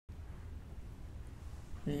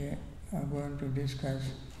we are going to discuss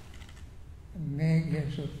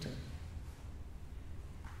Meghiya Sutta.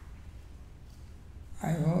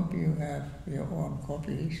 I hope you have your own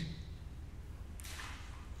copies.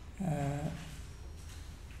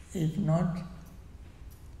 If not,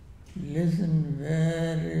 listen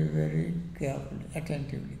very, very carefully,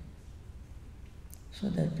 attentively, so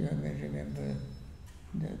that you may remember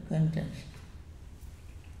the contents.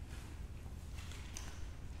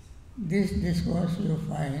 This discourse you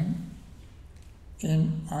find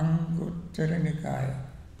in Anguttara Nikaya.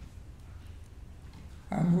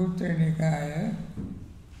 Anguttara Nikaya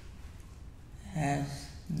has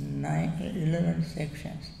 11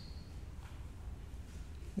 sections.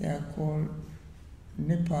 They are called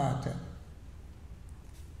Nipata.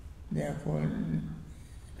 They are called,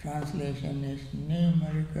 translation is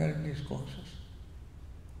numerical discourses.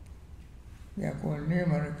 They are called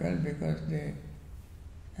numerical because they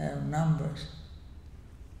have numbers.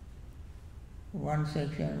 One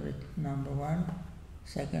section with number 1,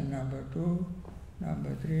 second number 2,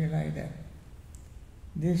 number 3, like that.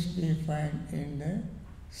 This we find in the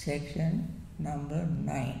section number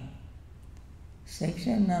 9.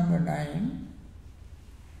 Section number 9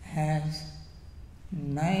 has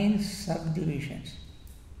 9 subdivisions,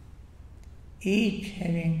 each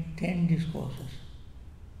having 10 discourses.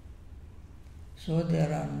 So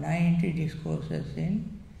there are 90 discourses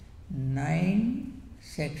in 9th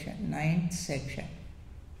section.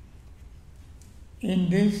 In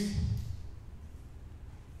this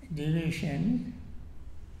division,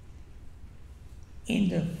 in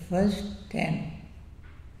the first 10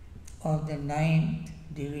 of the 9th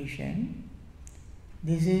division,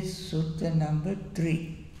 this is Sutta number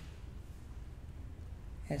 3.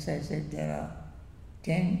 As I said, there are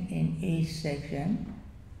 10 in each section.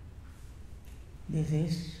 This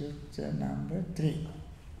is Sutta number 3.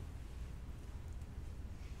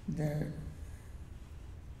 The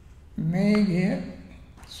Meghiya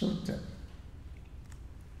Sutta.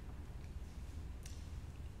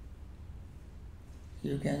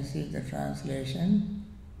 You can see the translation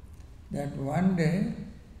that one day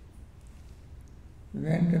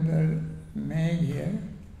Venerable Meghiya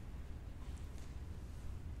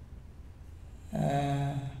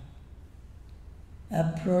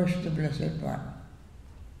approached the Blessed One,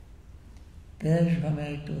 paid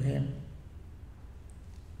homage to him,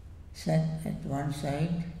 sat at one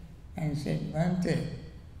side and said, Bhante,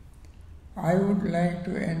 I would like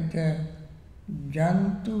to enter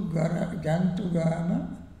Jantugama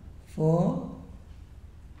for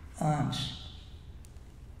alms.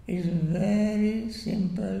 It is a very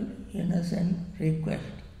simple, innocent request.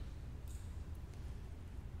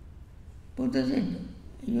 Buddha said,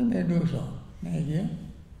 you may do so, Meghiya,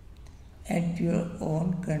 at your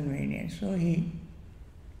own convenience. So he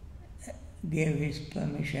gave his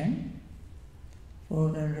permission for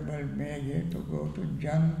Venerable Meghiya to go to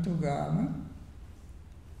Jantugama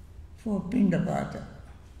for Pindapata.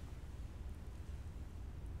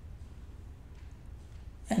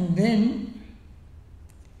 And then,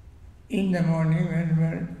 in the morning,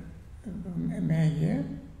 Venerable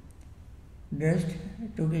Meghiya dressed,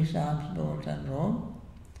 took his alms bowls and robe,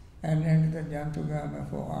 and entered the Jantugama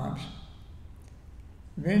for alms.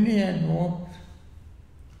 When he had walked,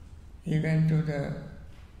 he went to the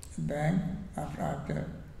bank after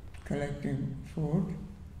collecting food,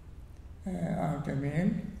 after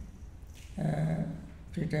meal,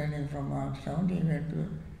 returning from Armstown, he went to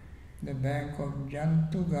the bank of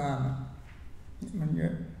Jantugama, what do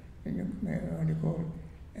you call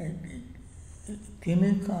it?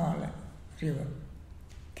 Kimikala River.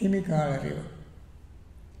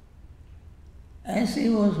 As he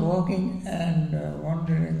was walking and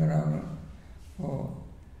wandering around for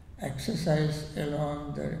exercise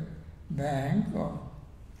along the bank of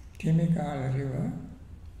Kimikala River,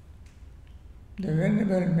 the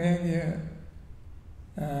Venerable Meghiya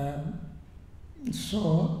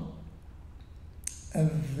saw a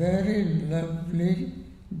very lovely,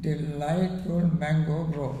 delightful mango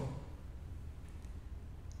grove.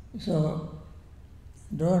 So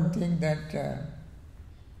don't think that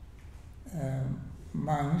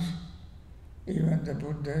monks, even the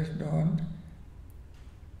Buddhas, don't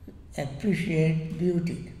appreciate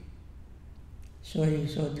beauty. So he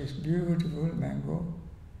saw this beautiful mango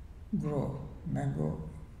grove,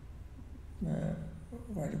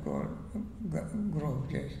 grove,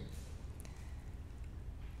 yes.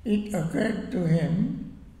 It occurred to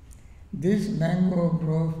him, this mango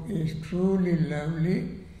grove is truly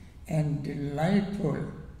lovely and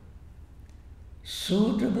delightful,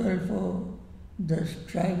 suitable for the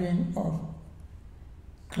striving of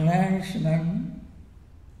clansmen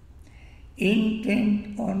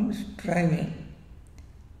intent on striving.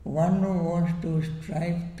 One who wants to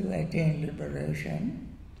strive to attain liberation,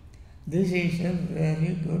 this is a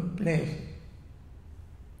very good place.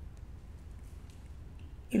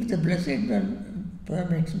 If the Blessed One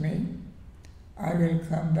permits me, I will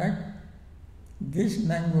come back this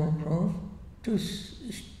mango grove to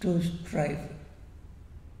strive.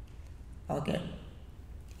 Okay.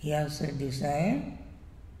 He has a desire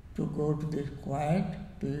to go to this quiet,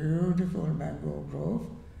 beautiful mango grove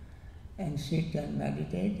and sit and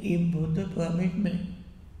meditate if Buddha permit me.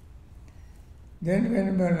 Then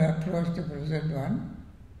Venerable approached the Blessed One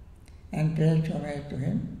and paid homage to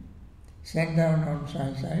him, sat down on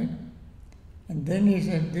one side, and then he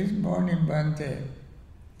said, "This morning, Bhante,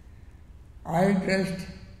 I dressed,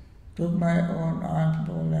 took my own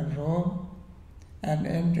armful and robe, and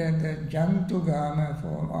entered the Jantugama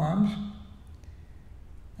for alms."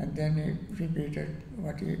 And then he repeated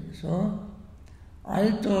what he saw.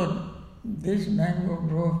 "I thought this mango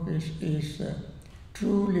grove is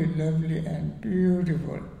truly lovely and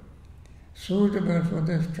beautiful, suitable for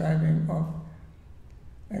the striving of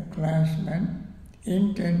a clansman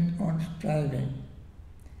intent on striving.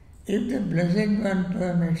 If the Blessed One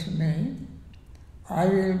permits me, I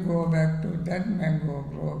will go back to that mango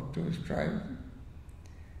grove to strive.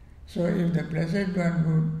 So if the Blessed One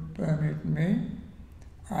would permit me,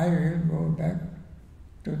 I will go back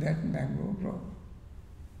to that mango grove."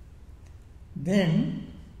 Then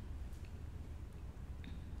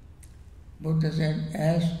Buddha said,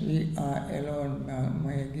 "As we are alone now,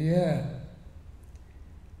 Meghiya,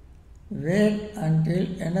 wait until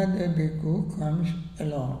another bhikkhu comes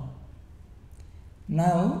along."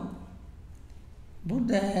 Now,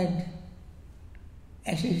 Buddha had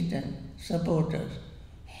assistants, supporters,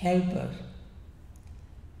 helpers.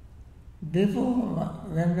 Before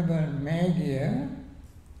Venerable Meghiya,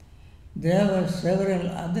 there were several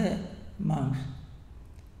other monks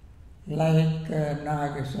like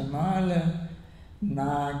Nagasamala,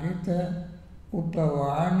 Nagita,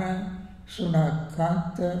 Upavana,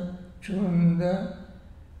 Sunakanta, Chunda,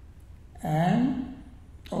 and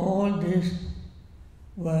all these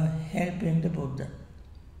were helping the Buddha,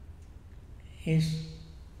 his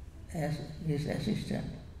assistant.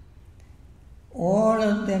 All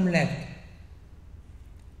of them left.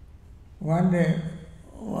 One day,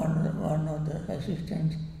 one of the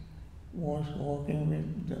assistants was walking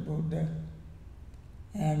with the Buddha,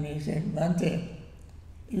 and he said, "Bhante,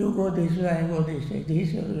 you go this way, I go this way. This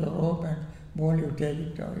is your rope, and ball you take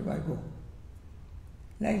it, or if I go."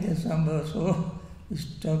 Like the some were so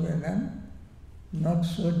stubborn and not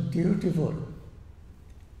so dutiful.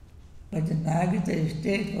 But the Nagita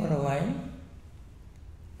stayed for a while,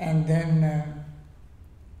 and then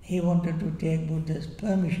he wanted to take Buddha's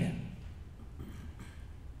permission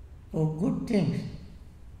for good things,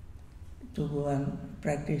 to go and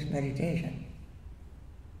practice meditation.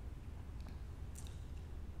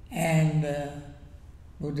 And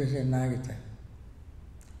Buddha said, "Nagita,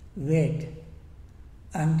 wait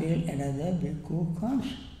until another bhikkhu comes,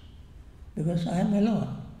 because I am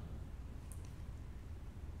alone."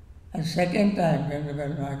 A second time,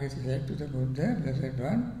 Venerable Nagita said to the Buddha, Blessed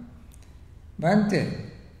One, "Bhante,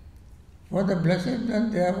 for the Blessed One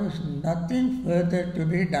there was nothing further to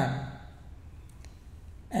be done,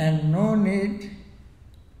 and no need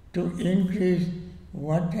to increase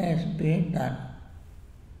what has been done."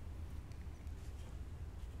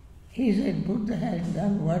 He said, Buddha has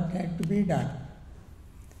done what had to be done.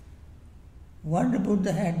 What the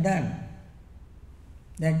Buddha had done,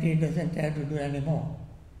 that he doesn't have to do anymore.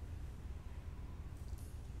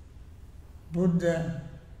 Buddha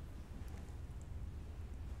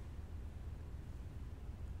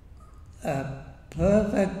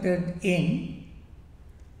perfected in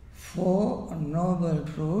Four Noble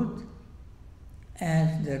Truths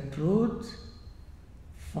as the truth,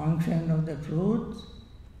 function of the truth,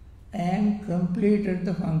 and completed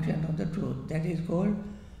the function of the truth. That is called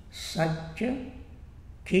Satya,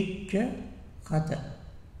 Kitcha, Kata.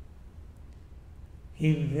 He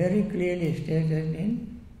very clearly stated in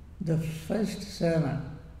the first sermon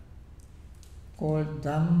called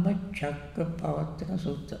Dhammacakkappavattana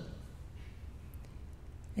Sutta.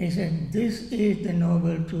 He said, this is the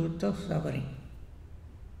noble truth of suffering.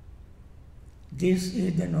 This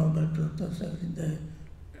is the noble truth of suffering.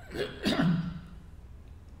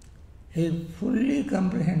 He fully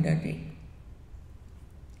comprehended it.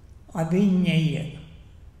 Abhinyaya.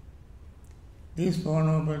 This Four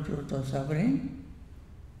Noble Truth of suffering,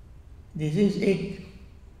 this is it.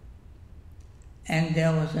 And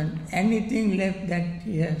there wasn't anything left that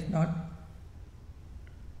he has not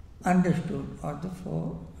understood, or the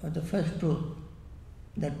four or the first truth,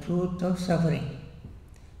 the truth of suffering.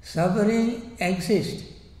 Suffering exists.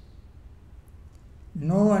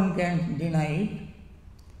 No one can deny it.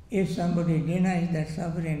 If somebody denies that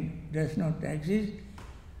suffering does not exist,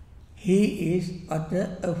 he is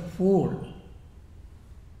utter a fool,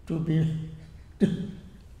 to be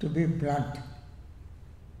blunt.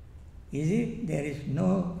 Is it? There is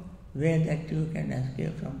no way that you can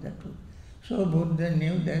escape from the truth. So Buddha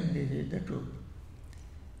knew that this is the truth.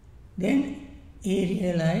 Then he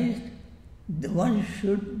realized what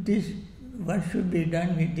should be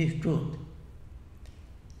done with this truth.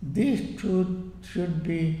 This truth should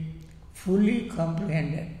be fully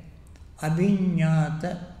comprehended.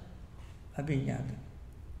 Abhiññāta.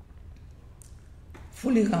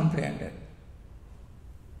 Fully comprehended.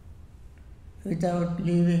 Without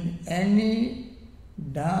leaving any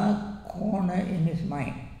dark corner in his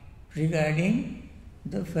mind regarding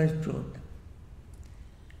the first truth.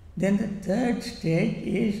 Then the third stage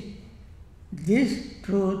is this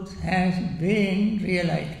truth has been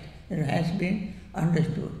realized, it has been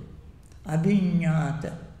understood.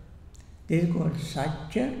 Abhiññāta. This is called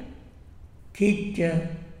Satya, Kitya,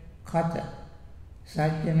 Kata.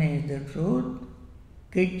 Satya means the truth,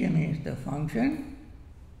 Kitya means the function,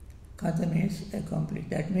 Kata means accomplish.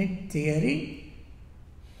 That means theory,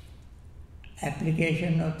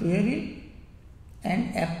 application of theory,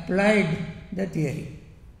 and applied the theory.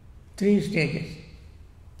 3 stages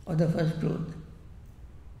of the first truth.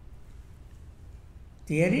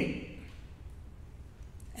 Theory,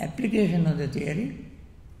 application of the theory,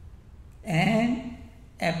 and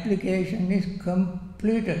application is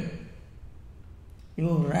completed.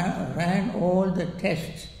 You ran all the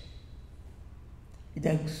tests with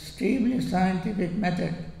an extremely scientific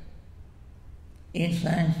method. In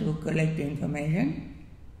science, you collect information,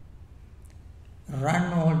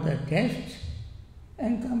 run all the tests,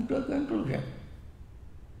 and come to a conclusion.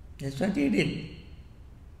 That's what he did.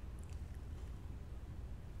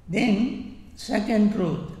 Then, second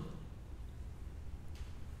truth.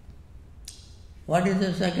 What is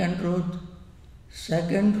the second truth?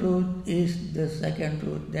 Second truth is the second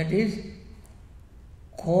truth. That is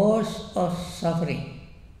cause of suffering.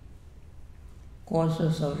 Cause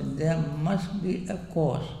of suffering. There must be a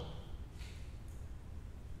cause.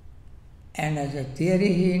 And as a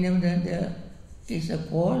theory, he knew that there is a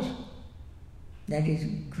cause, that is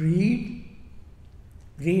greed.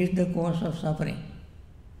 Greed is the cause of suffering.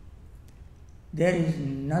 There is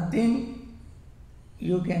nothing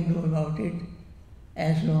you can do about it.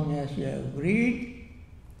 As long as you have greed,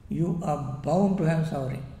 you are bound to have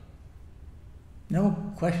suffering.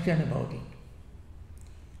 No question about it.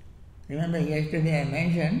 Remember yesterday I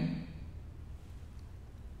mentioned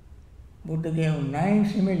Buddha gave 9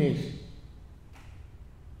 similes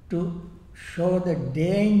to show the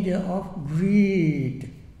danger of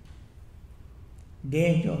greed.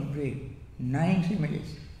 Danger of greed. 9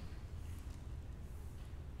 similes.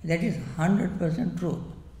 That is 100% truth.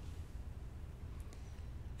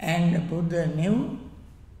 And the Buddha knew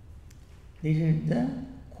this is the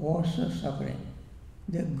cause of suffering,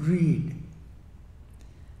 the greed.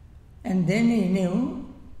 And then he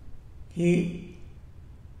knew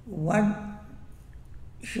what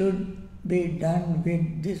should be done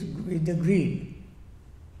with the greed.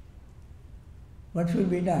 What should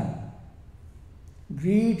be done?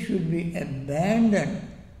 Greed should be abandoned.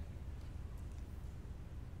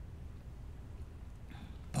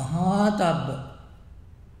 Pahatabba.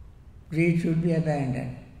 Greed should be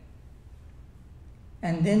abandoned.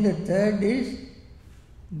 And then the third is,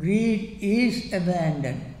 greed is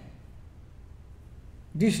abandoned,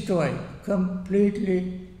 destroyed,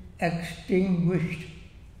 completely extinguished,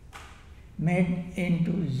 made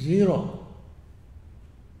into zero.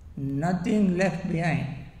 Nothing left behind.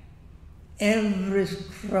 Every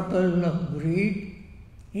scrupule of greed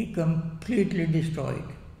he completely destroyed.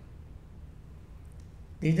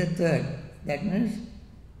 This is the third. That means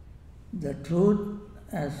the truth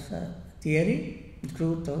as a theory, the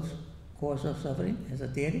truth of cause of suffering as a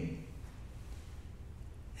theory,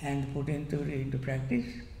 and put into practice,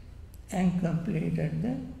 and completed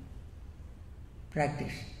the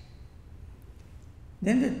practice.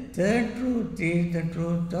 Then the third truth is the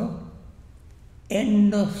truth of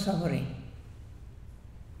end of suffering.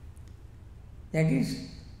 That is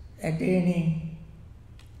attaining,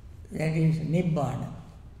 that is Nibbana.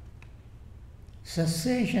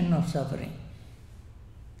 Cessation of suffering.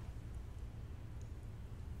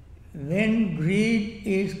 When greed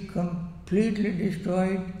is completely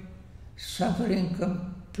destroyed, suffering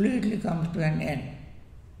completely comes to an end.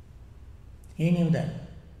 He knew that.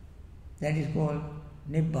 That is called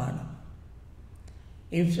Nibbana.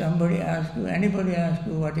 If somebody asks you, anybody asks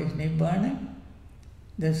you what is Nibbana,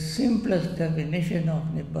 the simplest definition of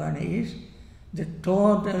Nibbana is the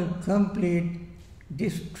total, complete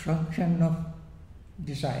destruction of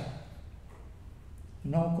desire.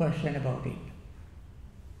 No question about it.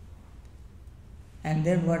 And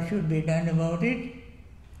then what should be done about it?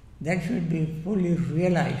 That should be fully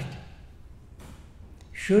realized.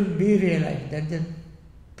 Should be realized. That's the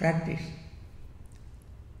practice.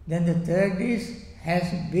 Then the third is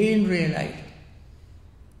has been realized.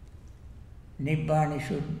 Nibbana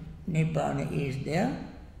is there.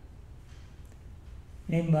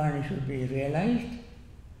 Nibbana should be realized.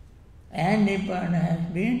 And Nibbana has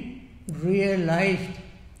been realized.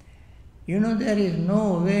 You know, there is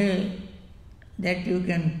no way that you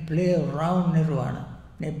can play around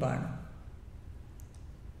Nibbana.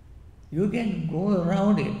 You can go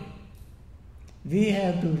around it. We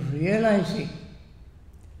have to realize it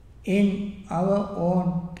in our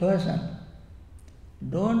own person.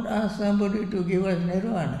 Don't ask somebody to give us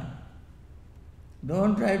nirvana.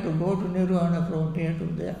 Don't try to go to nirvana from here to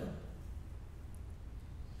there.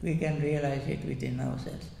 We can realize it within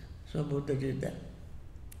ourselves. So Buddha did that.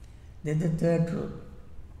 Then the third truth.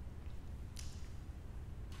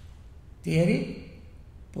 Theory,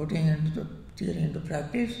 putting into theory into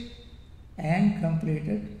practice, and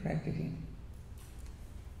completed practicing.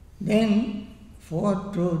 Then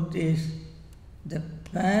fourth truth is the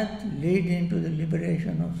path leading to the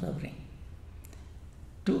liberation of suffering.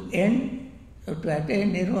 To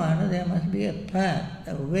attain nirvana, there must be a path,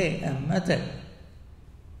 a way, a method.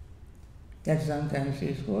 That sometimes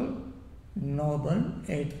is called Noble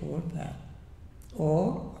Eightfold Path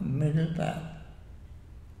or Middle Path.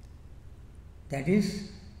 That is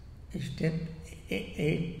a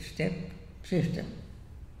eight-step system.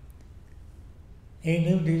 He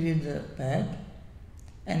knew this is the path,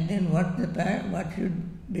 and then what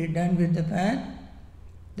should be done with the path?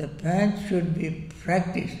 The path should be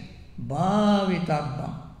practiced.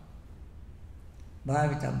 Bhavitabbam.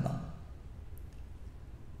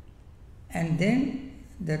 And then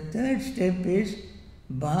the third step is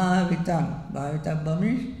bhavitam. Bhavitabbam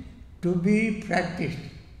is to be practiced,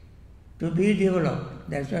 to be developed.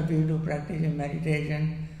 That's what we do, practice in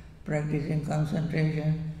meditation, practice in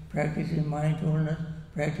concentration, practice in mindfulness,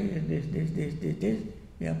 practice in this.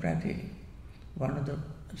 We are practicing. One of the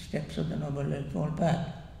steps of the Noble Eightfold Path.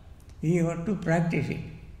 We have to practice it.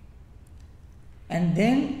 And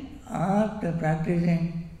then after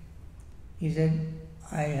practicing, he said,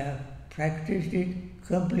 I have practiced it,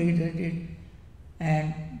 completed it,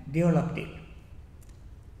 and developed it.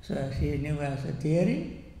 So as he knew as a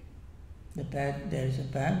theory, the path, there is a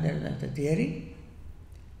path, there is a theory,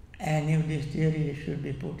 and if this theory should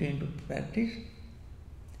be put into practice,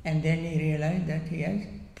 and then he realized that he has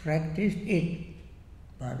practiced it.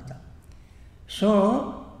 Bharata.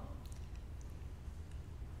 So,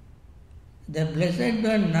 the Blessed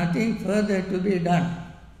One, nothing further to be done.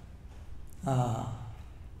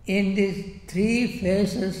 In these 3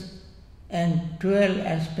 phases and 12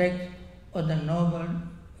 aspects of the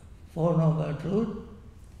Four Noble Truths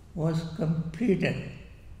was completed.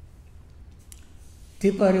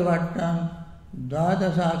 Tiparivattam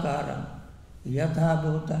dvadasakaram yatha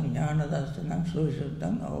bhutam jnanadastanam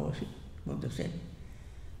suvishuddham avasi. Buddha said.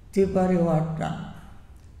 Tiparivattam,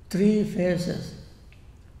 3 phases,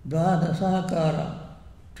 dvadasakaram,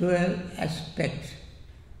 12 aspects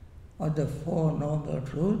of the Four Noble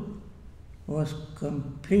Truths was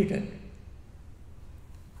completed.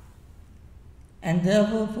 And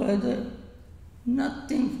therefore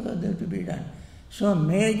nothing further to be done. So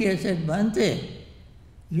Meghiya said, Bhante,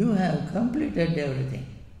 you have completed everything.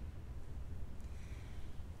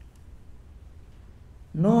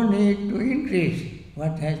 No need to increase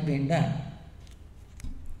what has been done.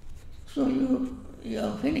 So you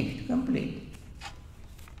are finished, complete.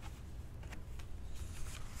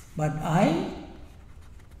 But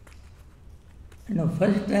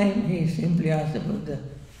first time he simply asked about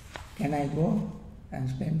can I go and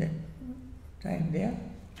spend the time there?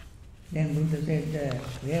 Then Buddha said,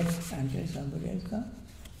 wait until somebody else comes.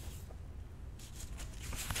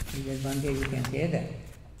 He said, one day you can say that,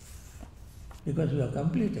 because you are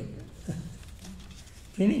completed,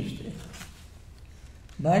 finished.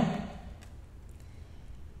 But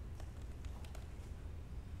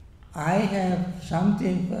I have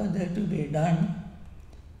something further to be done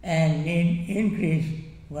and need increase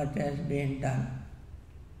what has been done.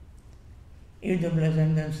 If the Blessed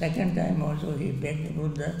One, second time also he begged the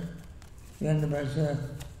Buddha, when the Buddha,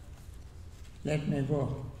 let me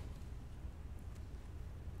go.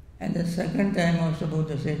 And the second time also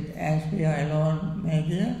Buddha said, as we are alone,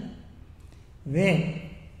 Meghiya, wait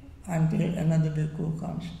until another bhikkhu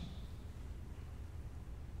comes.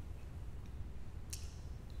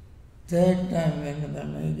 Third time Venerable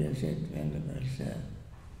Meghiya said, Venerable Sir,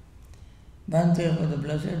 Bhante, for the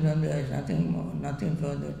Blessed One there is nothing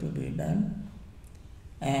further to be done,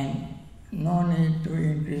 and no need to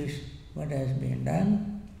increase what has been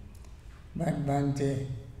done. But Bhante,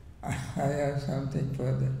 I have something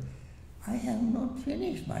further. I have not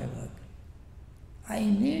finished my work. I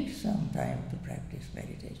need some time to practice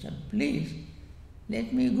meditation. Please,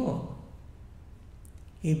 let me go.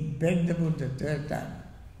 He begged the Buddha third time.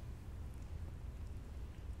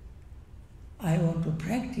 I want to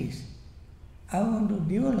practice. I want to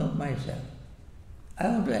develop myself. I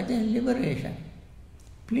want to attain liberation.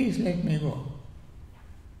 Please let me go.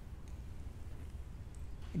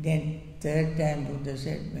 Then third time Buddha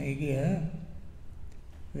said, Meghiya,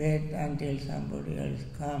 wait until somebody else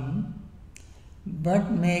come.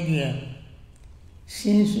 But Meghiya,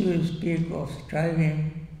 since you speak of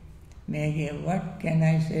striving, Meghiya, what can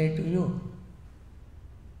I say to you?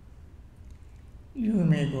 You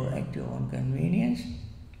may go at your own convenience.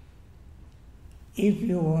 If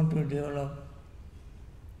you want to develop,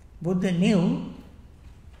 Buddha knew,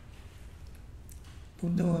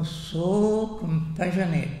 Buddha was so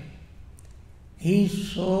compassionate. He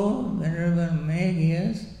saw Venerable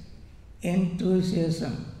Meghiya's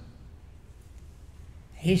enthusiasm,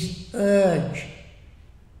 his urge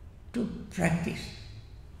to practice.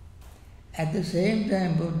 At the same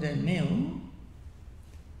time, Buddha knew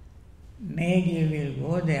Meghiya will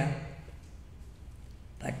go there,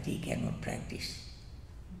 but he cannot practice.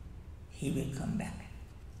 He will come back.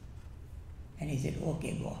 And he said,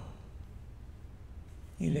 okay, go.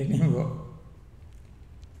 He let him go.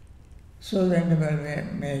 So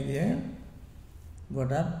Venerable Meghiya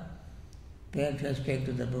got up, paid respect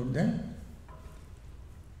to the Buddha,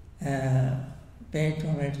 paid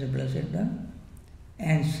homage to the Blessed One,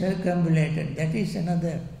 and circumambulated. That is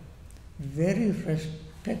another very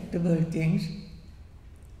respectable things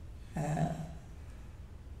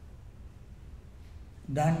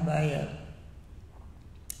done by a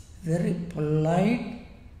very polite,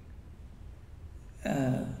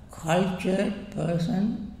 cultured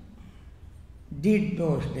person did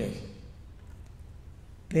those days.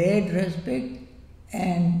 Paid respect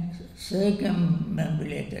and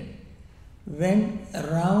circumambulated. Went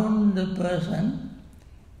around the person,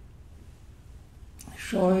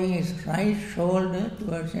 showing his right shoulder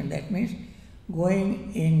towards him. That means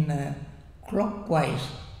going in clockwise.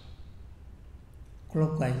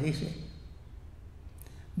 Clockwise, this way.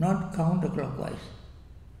 Not counterclockwise.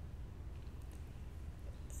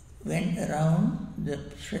 Went around the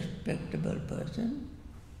respectable person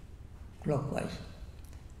clockwise.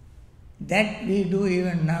 That we do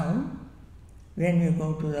even now when we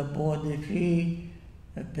go to the Bodhi tree,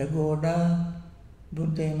 the pagoda,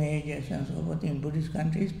 Buddha images and so forth. In Buddhist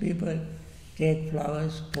countries, people take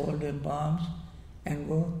flowers, hold their palms and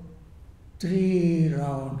go 3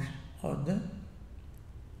 rounds of the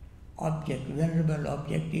object. Venerable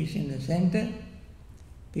object is in the center.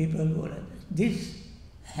 People go like this. This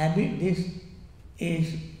habit, this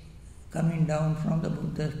is coming down from the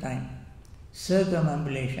Buddha's time.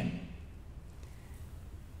 Circumambulation.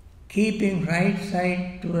 Keeping right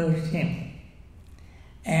side towards him,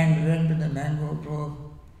 and went to the mango grove.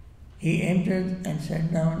 He entered and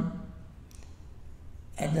sat down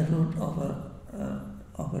at the root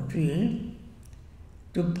of a tree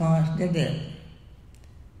to pass the day.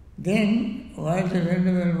 Then, while the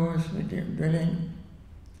Venerable was dwelling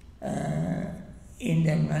in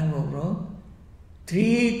that mango grove,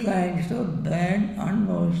 3 kinds of bad,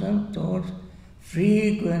 unwholesome thoughts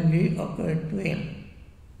frequently occurred to him.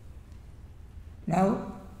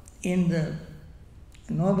 Now, in the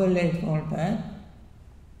Noble Eightfold Path,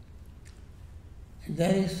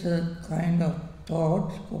 there is a kind of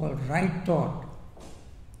thoughts called right thought.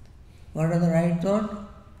 What are the right thoughts?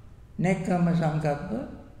 Nekkhamma sankappa,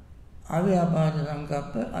 avyapada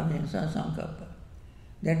sankappa, avihimsa sankappa.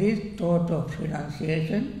 That is thought of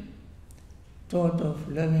renunciation, thought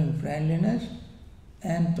of loving friendliness,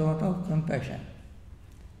 and thought of compassion.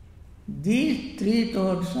 These 3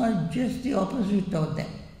 thoughts are just the opposite of them.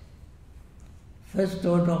 First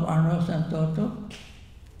thought of unwholesome thought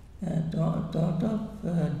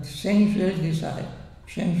of sensual desire,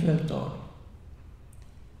 sensual thought.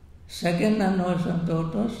 Second unwholesome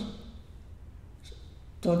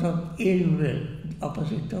thought of ill will, the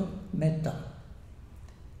opposite of metta.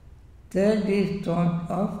 Third is thought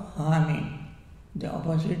of harming, the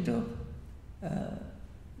opposite of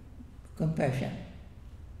compassion,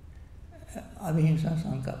 avihimsa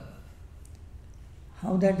sankappa.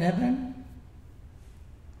 How that happened?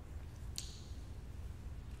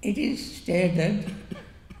 it is stated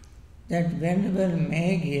that Venerable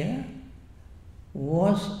Meghiya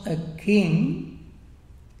was a king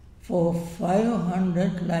for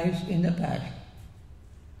 500 lives in the past.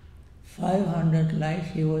 500 lives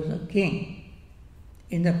he was a king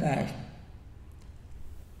in the past.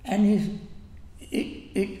 And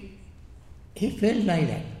he felt like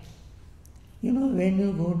that. You know, when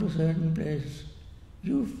you go to certain places,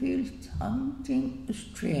 you feel something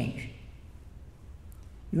strange.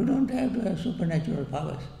 You don't have to have supernatural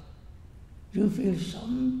powers. You feel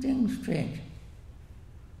something strange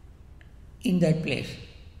in that place.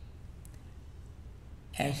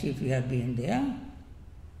 As if you have been there,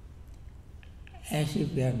 as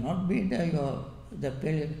if you have not been there, the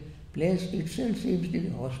place itself seems to be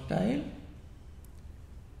hostile.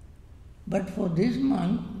 But for this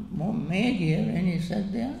monk, Meghiya, when he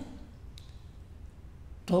sat there,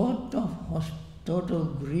 thought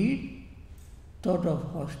of greed, thought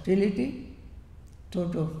of hostility,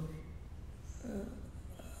 thought of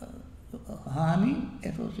harming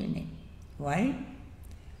arose in him. Why?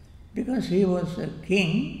 Because he was a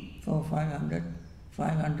king for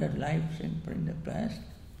 500 lives in the past,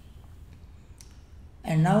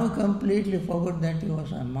 and now completely forgot that he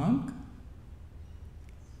was a monk.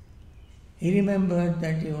 He remembered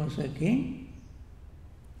that he was a king,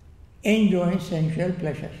 enjoying sensual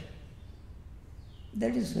pleasures.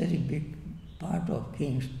 That is a very big part of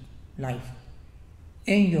king's life,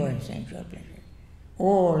 enjoying sensual pleasures.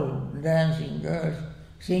 All dancing, girls,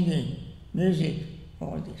 singing, music,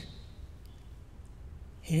 all this.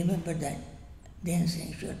 He remembered that. Then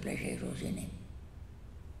sensual pleasure rose in him.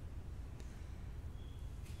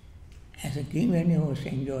 As a king, when he was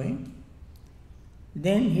enjoying,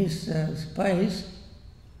 then his spies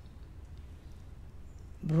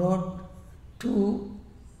brought 2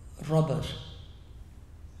 robbers,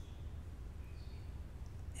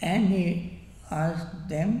 and he asked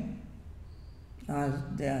their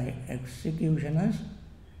executioners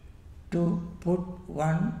to put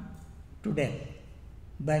one to death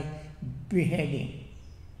by beheading.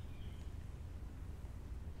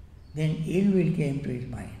 Then ill will came to his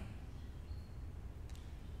mind.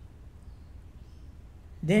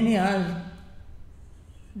 Then he asked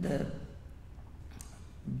the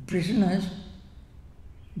prisoners,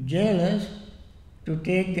 jailers, to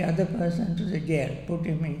take the other person to the jail, put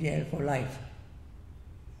him in jail for life.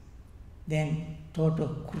 Then thought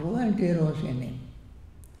of cruelty arose in him.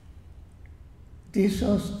 This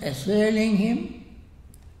was assailing him,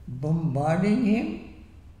 bombarding him,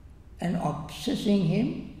 and obsessing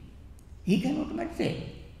him. He cannot meditate.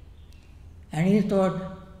 And he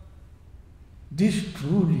thought, this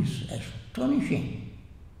truly is astonishing,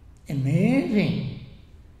 amazing.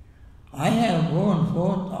 I have gone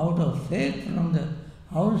forth out of faith from the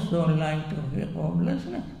household life to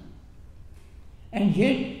homelessness, and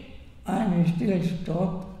yet I am still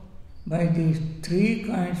stopped by these 3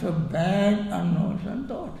 kinds of bad, unwholesome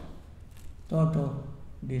thoughts. Thought of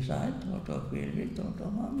desire, thought of ill will, thought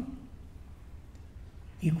of harming.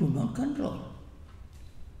 He could not control.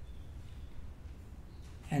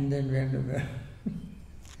 And then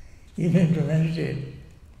he went to meditate.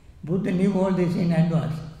 Buddha knew all this in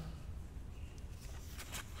advance.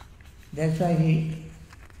 That's why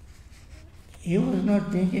he was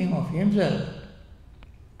not thinking of himself.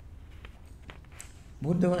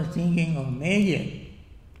 Buddha was thinking of Meghiya.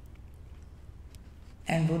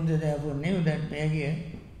 And Buddha therefore knew that Meghiya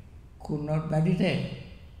could not meditate.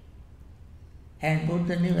 And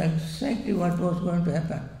Buddha knew exactly what was going to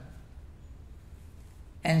happen.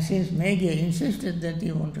 And since Meghiya insisted that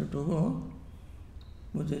he wanted to go,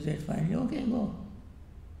 Buddha said, finally, okay, go.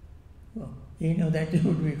 He knew that he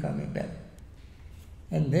would be coming back.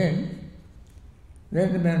 And then,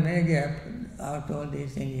 when Meghiya, after all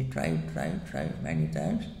these things, he tried many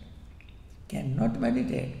times, cannot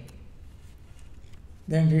meditate.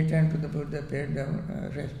 Then returned to the Buddha, paid down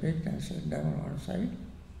respect and sat down on one side.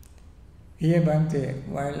 Here Bhante,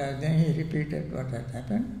 then he repeated what had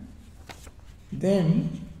happened. Then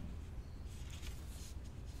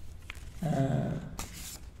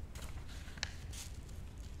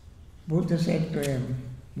Buddha said to him,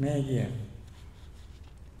 Meghiya,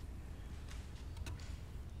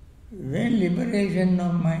 when liberation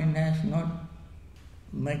of mind has not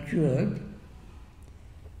matured,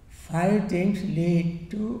 5 things lead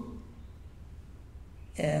to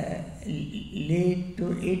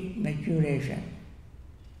its maturation.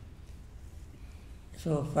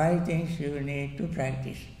 So 5 things you need to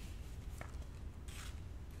practice.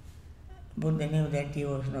 Buddha knew that he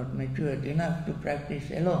was not matured enough to practice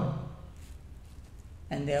alone,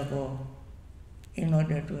 and therefore In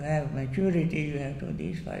order to have maturity, you have to do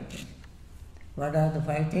these 5 things. What are the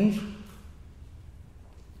 5 things?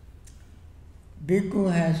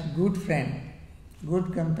 Bhikkhu has good friends,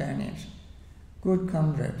 good companions, good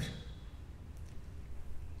comrades.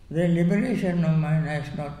 Where liberation of mind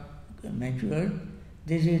has not matured,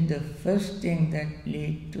 this is the first thing that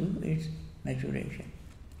leads to its maturation.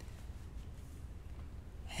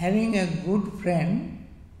 Having a good friend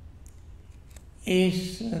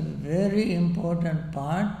is a very important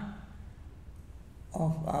part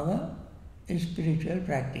of our spiritual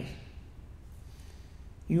practice.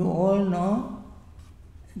 You all know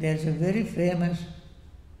there's a very famous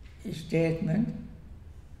statement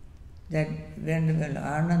that Venerable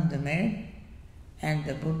Ananda made, and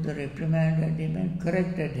the Buddha reprimanded him and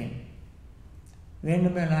corrected him.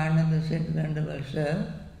 Venerable Ananda said, Venerable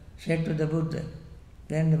Sir, said to the Buddha,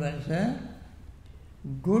 Venerable Sir,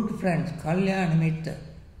 good friends, Kalyana Mitta,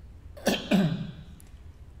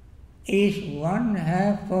 is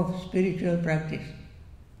 1/2 of spiritual practice.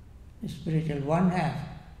 Spiritual 1/2.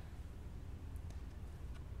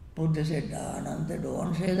 Buddha said, Ananda,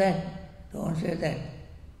 don't say that. Don't say that.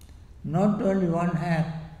 Not only 1/2,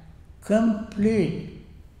 complete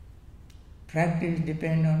practice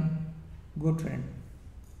depends on good friend.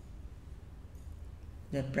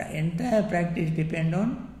 The entire practice depends on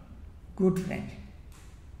good friends,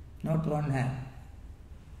 not 1/2.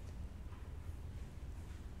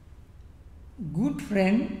 Good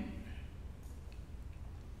friend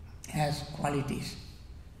has qualities.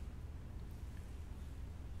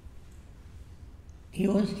 He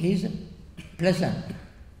is pleasant,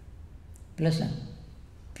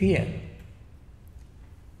 fair.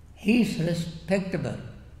 He is respectable.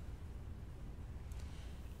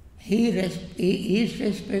 He is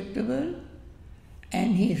respectable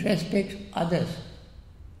and he respects others.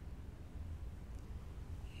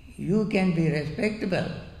 You can be respectable,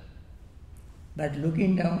 but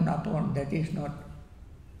looking down upon, that is not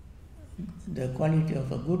the quality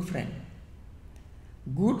of a good friend.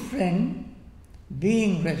 Good friend,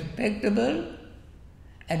 being respectable,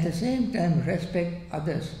 at the same time respect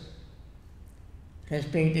others.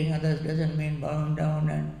 Respecting others doesn't mean bowing down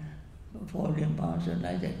and folding palms and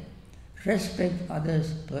like that. Respect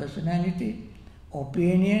others' personality,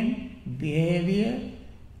 opinion, behavior.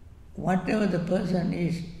 Whatever the person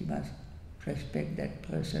is, you must respect that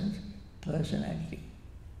person's personality.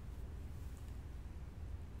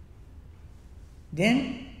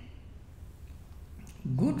 Then,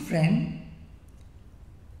 good friend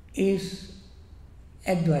is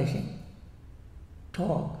advising,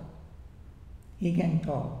 talk. He can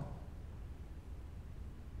talk.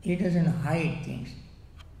 He doesn't hide things.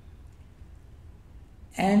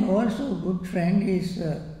 And also good friend is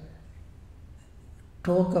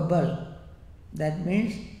talkable. That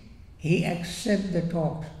means he accepts the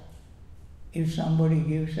talk. If somebody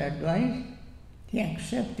gives advice, he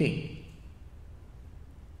accepts it.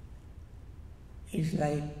 It's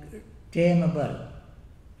like tameable.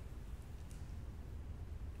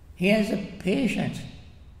 He has a patience.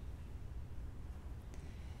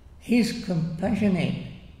 He is compassionate.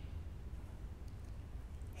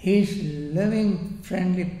 He is loving,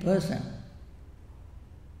 friendly person.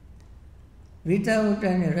 Without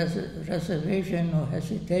any reservation or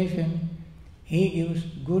hesitation, he gives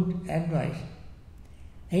good advice.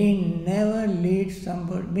 He never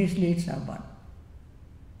misleads someone.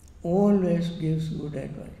 Always gives good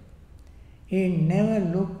advice. He never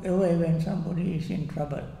looks away when somebody is in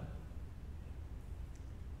trouble.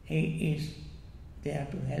 He is there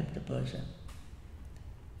to help the person.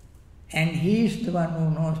 And he is the one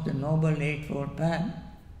who knows the Noble Eightfold Path.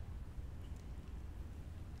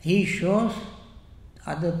 He shows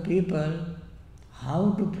other people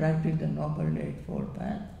how to practice the Noble Eightfold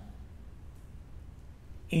Path,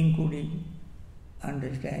 including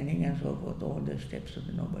understanding and so forth, all the steps of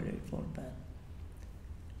the Noble Eightfold Path.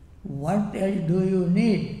 What else do you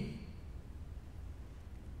need?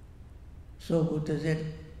 So Buddha said,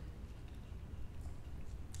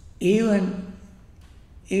 even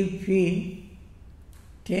if we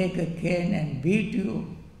take a cane and beat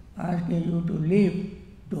you, asking you to leave,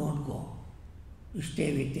 don't go.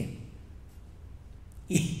 Stay with him.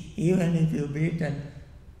 Even if you beat and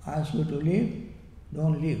ask you to leave,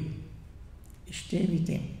 don't leave. Stay with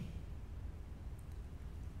him.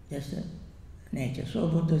 That's the nature. So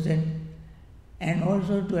Buddha said, and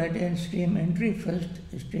also to attain stream entry, first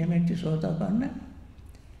stream entry Sotapanna,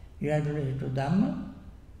 you have to listen to Dhamma,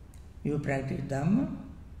 you practice Dhamma,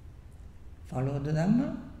 follow the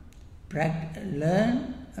Dhamma,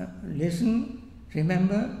 learn, listen,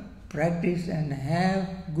 remember, practice and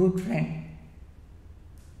have good friend.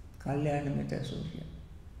 Kalyanamita associate.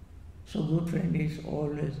 So good friend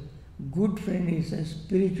is a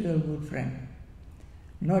spiritual good friend,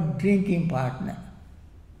 not drinking partner,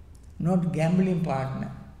 not gambling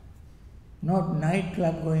partner, not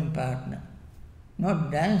nightclub going partner,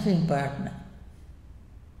 not dancing partner.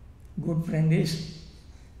 Good friend is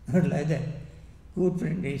not like that. Good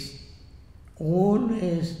friend is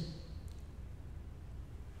always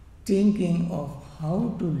thinking of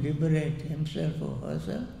how to liberate himself or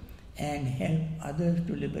herself and help others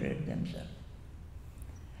to liberate themselves.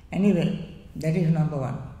 Anyway, that is number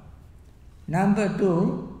one. Number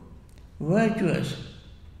two, virtuous.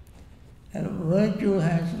 Virtue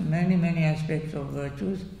has many aspects of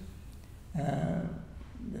virtues,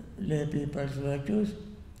 lay people's virtues.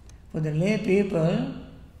 For the lay people,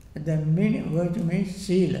 the virtue means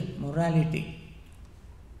sila, morality.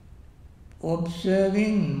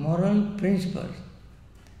 Observing moral principles.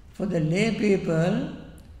 For the lay people,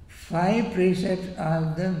 5 precepts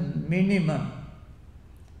are the minimum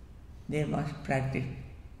they must practice.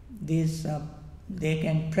 They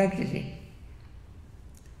can practice it.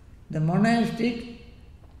 The monastic,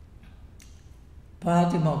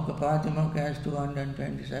 Patimokha has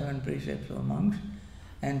 227 precepts for monks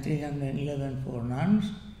and 311 for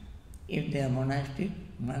nuns. If they are monastic,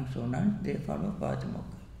 monks or nuns, they follow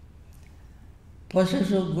Patimokha.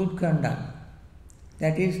 Process of good conduct,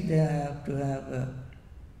 that is, they have to have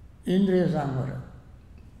Indriya Samvara,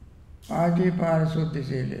 Ajipara Suddhi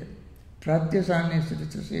Sila,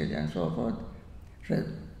 Pratyasannistita Sila, and so forth,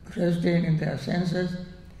 restrain in their senses,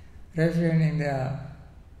 restrain in their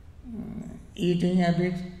eating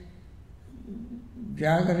habits,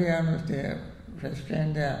 Jagaryanas, they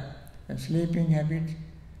restrain their sleeping habits,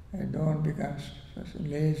 don't become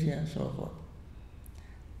lazy and so forth.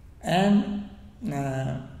 And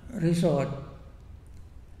resort,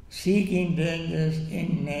 seeking dangers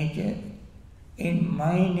in nature, in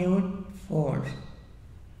minute faults.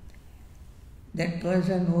 That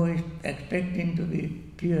person who is expecting to be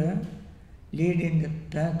pure, lead in the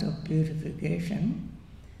path of purification,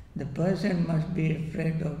 the person must be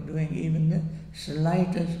afraid of doing even the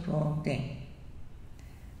slightest wrong thing.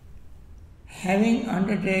 Having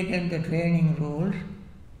undertaken the training rules,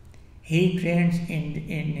 he trains in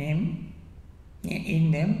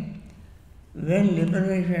them. When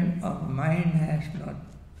liberation of mind has not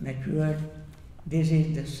matured, this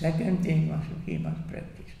is the second thing he must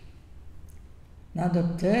practice. Now the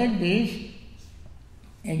third is,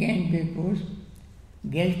 again bhikkhus,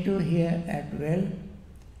 gets to hear at will,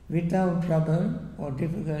 without trouble or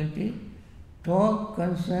difficulty, talk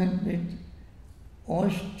concerned with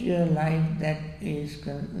austere life that is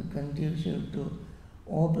conducive to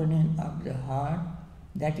opening up the heart,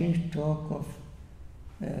 that is, talk of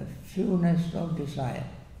fewness of desire.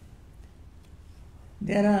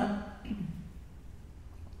 There are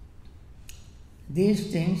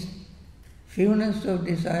these things, fewness of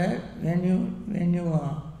desire, when you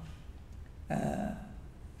are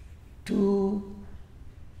too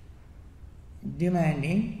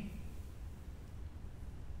demanding,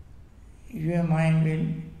 your mind will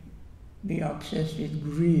be obsessed with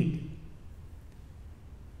greed.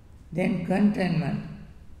 Then contentment.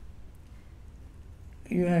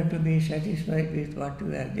 You have to be satisfied with what you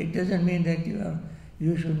have. It doesn't mean that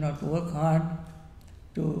you should not work hard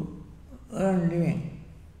to earn living.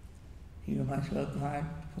 You must work hard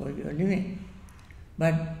for your living.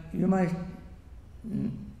 But you must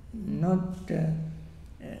not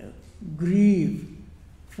grieve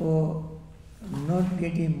for not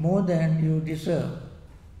getting more than you deserve.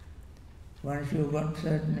 Once you got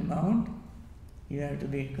certain amount, you have to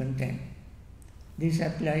be content. This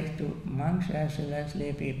applies to monks as well as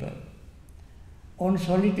lay people. On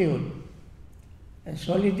solitude.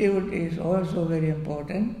 Solitude is also very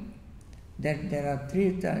important, that there are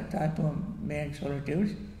 3 types of main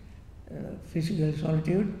solitudes: physical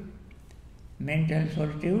solitude, mental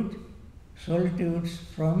solitude, solitudes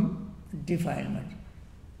from defilement.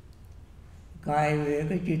 Kaya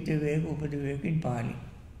viveka, chitta viveka, upada viveka in Pali.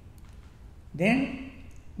 Then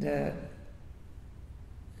the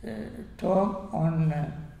talk on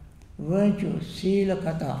virtue, sila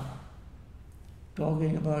kata,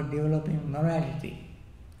 talking about developing morality.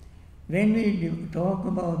 When we talk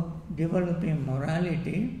about developing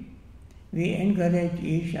morality, we encourage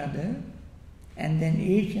each other, and then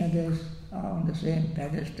each other are on the same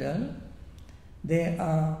pedestal. They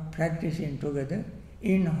are practicing together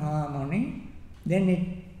in harmony.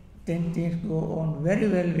 Then things go on very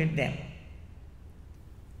well with them.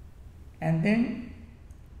 And then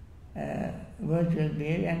virtual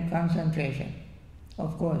behavior and concentration.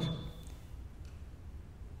 Of course,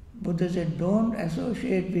 Buddha said, don't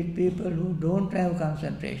associate with people who don't have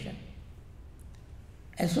concentration.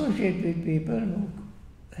 Associate with people who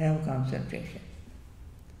have concentration.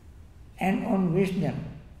 And on wisdom,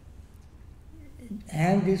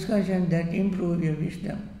 have discussion that improve your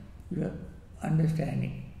wisdom, your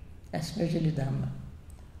understanding, especially Dhamma.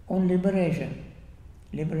 On liberation,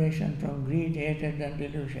 liberation from greed, hatred and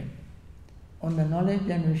delusion. On the knowledge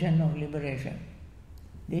and vision of liberation.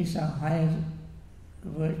 These are highest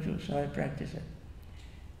virtues, high practices.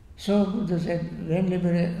 So Buddha said, when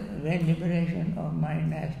liberation of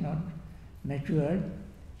mind has not matured,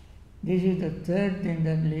 this is the third thing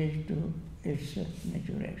that leads to its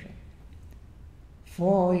maturation.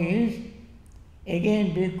 4 is,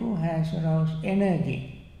 again bhikkhu has aroused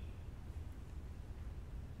energy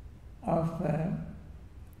of,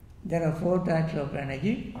 there are 4 types of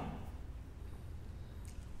energy,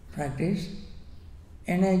 practice,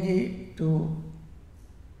 energy to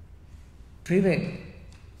prevent,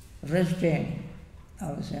 restrain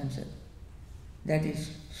our senses, that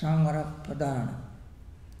is samvara padana.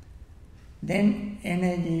 Then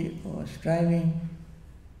energy for striving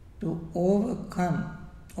to overcome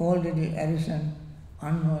already arisen,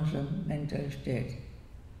 unwholesome mental state.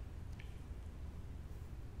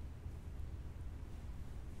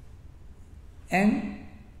 And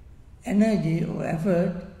energy or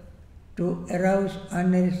effort to arouse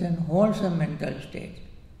unarisen, wholesome mental state.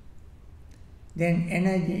 Then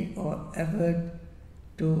energy or effort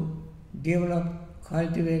to develop,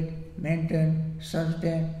 cultivate, maintain,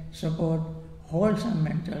 sustain, support wholesome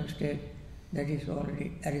mental state that is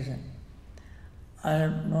already arisen. I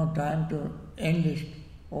have no time to enlist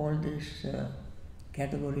all these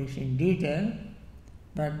categories in detail,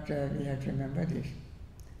 but we have to remember this.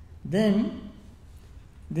 Then,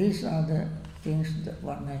 these are the things that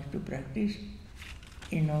one has to practice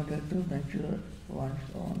in order to mature one's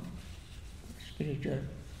own spiritual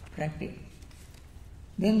practice.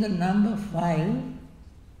 Then the number 5,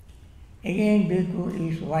 again bhikkhu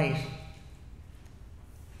is wise.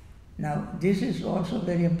 Now this is also a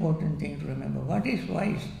very important thing to remember. What is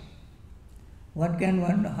wise? How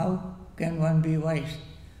can one be wise?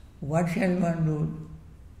 What shall one do,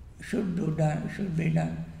 should be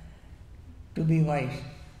done to be wise?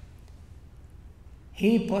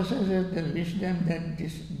 He possesses the wisdom that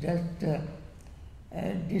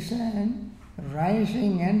discern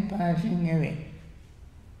rising and passing away.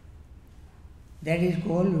 That is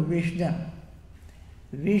called wisdom.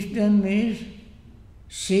 Wisdom is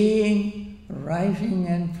seeing rising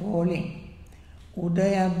and falling.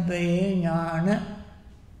 Udayabbe jnana.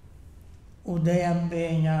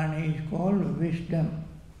 Udayabbe jnana is called wisdom.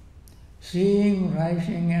 Seeing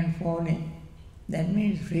rising and falling. That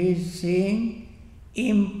means seeing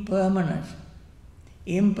impermanence.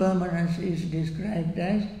 Impermanence is described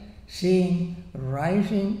as seeing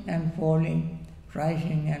rising and falling,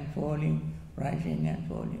 rising and falling, rising and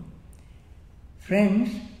falling. Friends,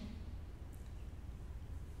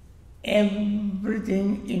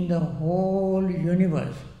 everything in the whole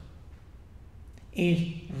universe is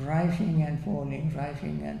rising and falling,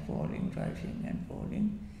 rising and falling, rising and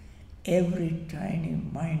falling. Every tiny,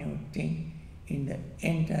 minute thing in the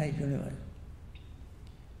entire universe.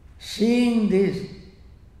 Seeing this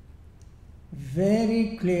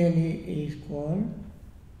very clearly is called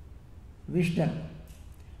wisdom,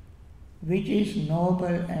 which is noble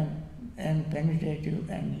and penetrative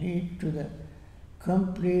and lead to the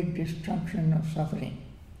complete destruction of suffering.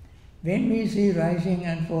 When we see rising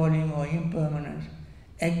and falling or impermanence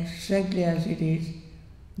exactly as it is,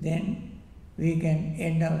 then we can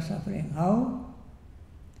end our suffering. How?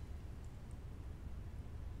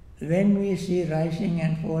 When we see rising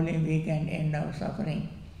and falling, we can end our suffering.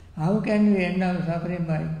 How can we end our suffering?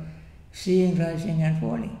 By seeing rising and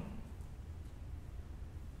falling.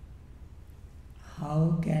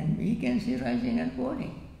 How can we see rising and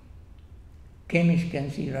falling? Chemists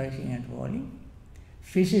can see rising and falling.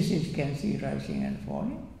 Physicists can see rising and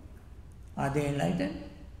falling. Are they enlightened?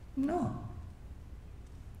 No.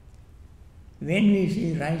 When we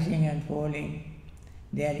see rising and falling,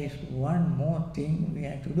 there is one more thing we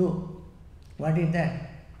have to do. What is that?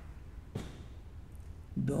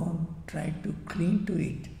 Don't try to cling to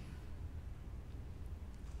it.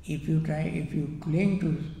 If you cling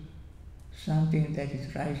to something that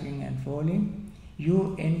is rising and falling,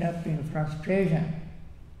 you end up in frustration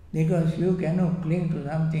because you cannot cling to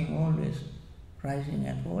something always rising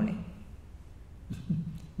and falling.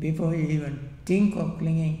 Before you even think of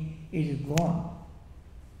clinging, it is gone.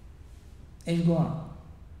 It's gone.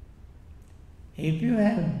 If you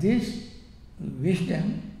have this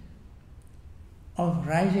wisdom of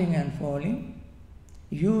rising and falling,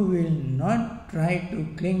 you will not try to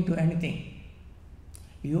cling to anything.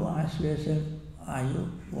 You ask yourself, are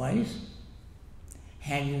you wise?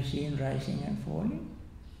 Have you seen rising and falling?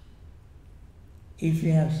 If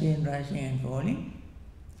you have seen rising and falling,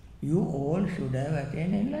 you all should have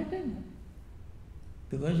attained enlightenment.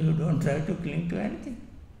 Because you don't try to cling to anything.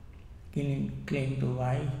 Cling to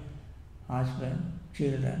wife, husband,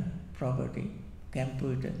 children, property,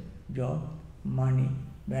 computer, job, money,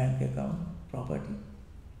 bank account, property.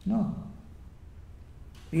 No.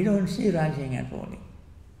 We don't see rising and falling.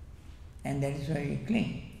 And that is why we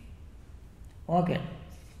cling. Okay.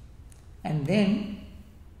 And then,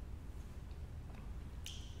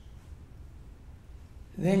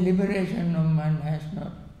 when liberation of mind has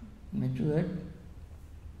not matured,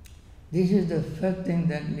 this is the first thing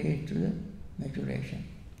that leads to the maturation.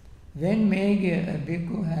 When Meghiya, a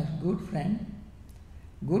bhikkhu, has good friend,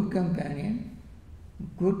 good companion,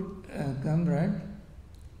 good comrade,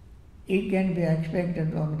 it can be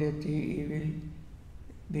expected from that he will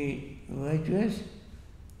be virtuous.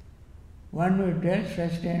 One who is well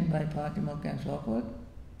sustained by Patimokkha and so forth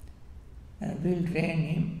will train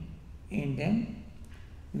him in them.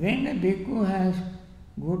 When a bhikkhu has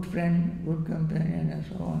good friend, good companion and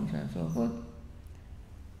so on and so forth,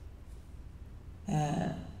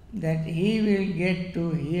 that he will get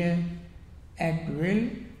to hear at will,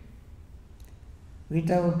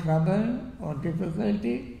 without trouble or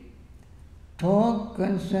difficulty, talk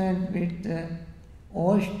concerned with the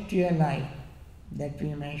austere life that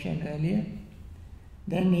we mentioned earlier.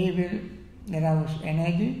 Then he will arouse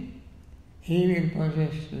energy, he will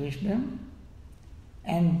possess wisdom,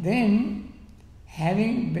 and then,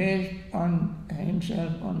 having based on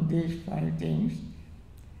himself on these 5 things,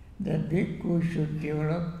 the bhikkhu should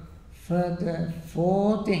develop further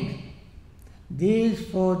 4 things. These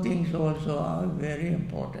 4 things also are very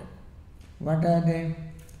important. What are they?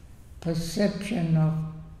 Perception of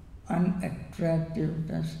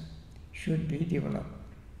unattractiveness should be developed.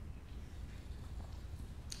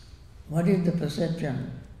 What is the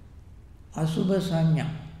perception? Asubha sanya.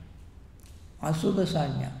 Asubha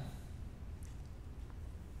sanya.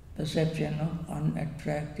 Perception of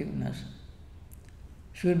unattractiveness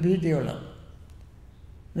should be developed.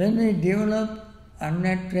 When we develop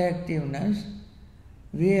unattractiveness,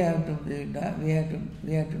 we have to do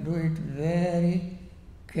it very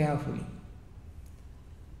carefully.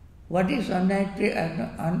 What is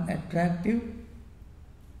unattractive?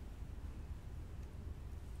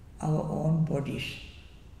 Our own bodies.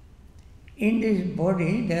 In this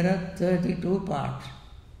body there are 32 parts.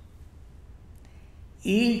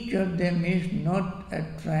 Each of them is not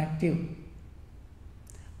attractive,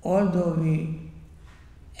 although we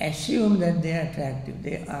assume that they are attractive.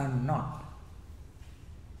 They are not.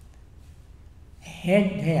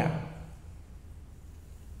 Head hair,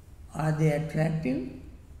 are they attractive?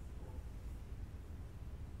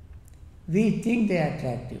 We think they are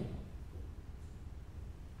attractive,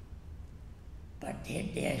 but head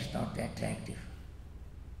hair is not attractive.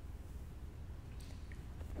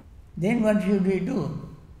 Then what should we do?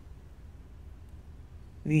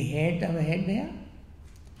 We hate our head hair.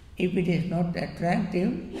 If it is not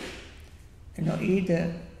attractive,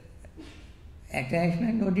 either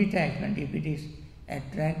attachment or detachment. If it is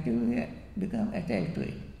attractive, we become attached to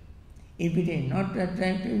it. If it is not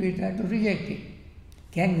attractive, we try to reject it.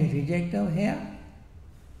 Can we reject our hair?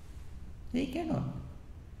 We cannot.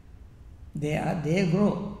 They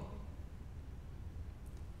grow.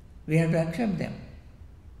 We have to accept them,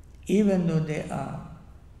 even though they are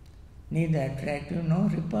neither attractive nor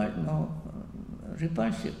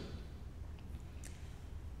repulsive.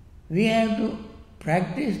 We have to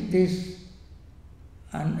practice this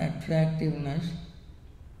unattractiveness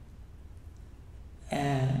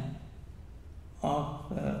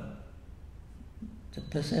of the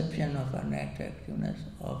perception of unattractiveness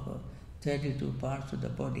of 32 parts of the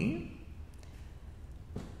body.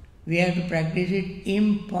 We have to practice it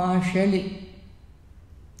impartially.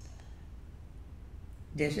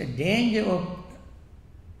 There's a danger of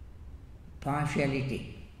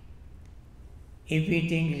partiality. If we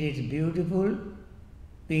think it is beautiful,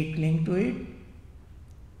 we cling to it,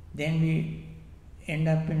 then we end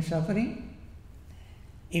up in suffering.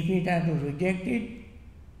 If we try to reject it,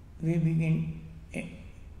 we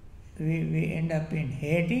end up in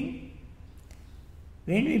hating.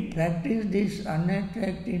 When we practice this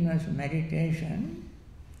unattractiveness meditation,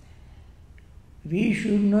 we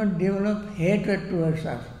should not develop hatred towards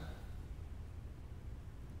us.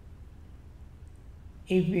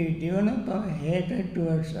 If we develop a hatred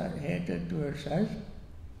towards us,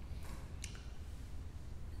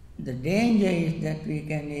 the danger is that we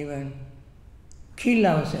can even kill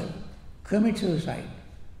ourselves, commit suicide.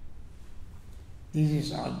 This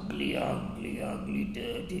is ugly,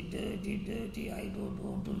 dirty, I don't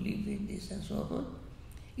want to live in this and so forth.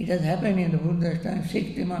 It has happened in the Buddha's time,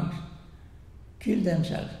 60 monks killed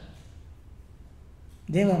themselves.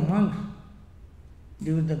 They were monks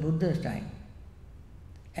during the Buddha's time.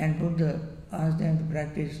 And Buddha asked them to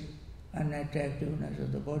practice unattractiveness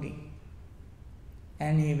of the body.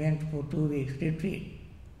 And he went for 2 weeks retreat.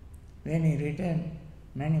 When he returned,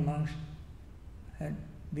 many monks had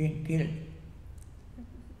been killed.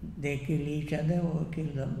 They killed each other or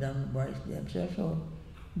killed them by themselves, or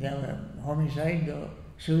there were homicide or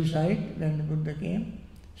suicide when the Buddha came.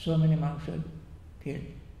 So many monks were killed.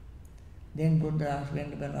 Then Buddha asked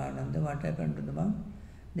Venerable Ananda what happened to the monk.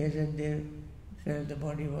 They said they felt the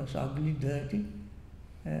body was ugly, dirty,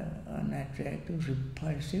 unattractive,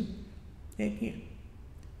 repulsive. They killed.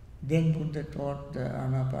 Then Buddha taught the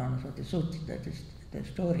Anapanasati Sutta, that is the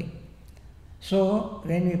story. So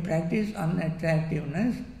when we practice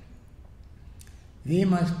unattractiveness, we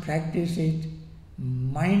must practice it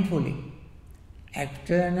mindfully.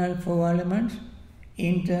 External 4 elements,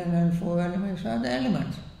 internal 4 elements are the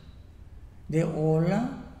elements. They all are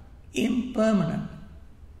impermanent.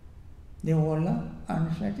 They all are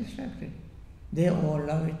unsatisfactory. They all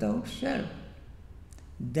are without self.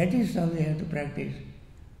 That is how we have to practice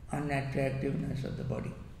unattractiveness of the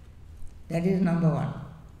body. That is number 1.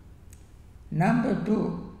 Number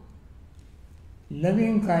 2,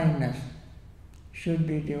 loving kindness should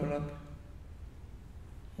be developed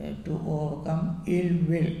to overcome ill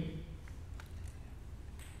will.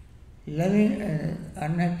 Loving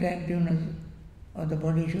unattractiveness of the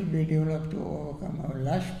body should be developed to overcome our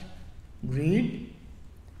lust, greed,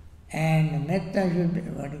 and metta should be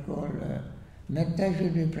metta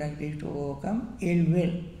should be practiced to overcome ill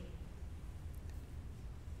will.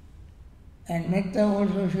 And metta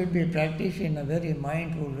also should be practiced in a very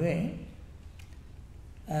mindful way.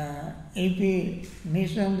 If we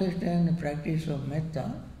misunderstand the practice of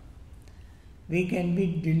metta, we can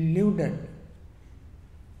be deluded.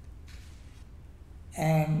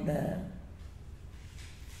 And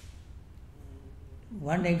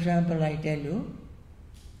one example I tell you,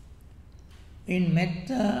 in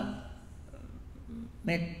metta,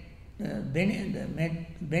 the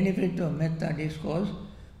benefit of metta discourse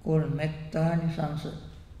called Metta Nisansa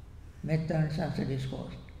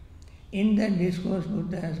discourse. In that discourse,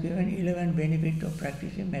 Buddha has given 11 benefits of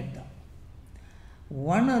practicing metta.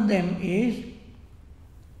 One of them is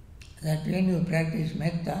that when you practice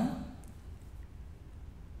metta,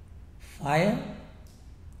 fire,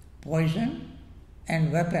 poison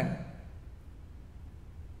and weapon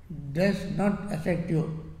does not affect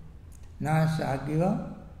you. Nasa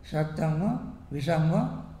agiva, sattama,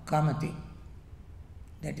 visamva, kamati.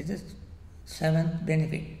 That is the 7th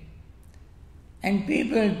benefit. And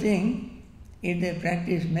people think if they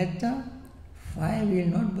practice metta, fire will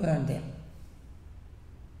not burn them.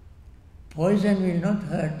 Poison will not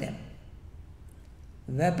hurt them.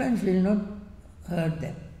 Weapons will not hurt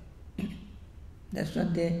them. That's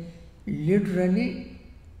what they literally,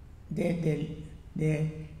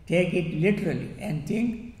 they take it literally and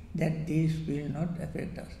think that these will not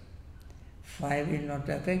affect us. Fire will not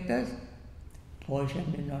affect us.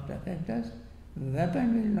 Poison will not affect us.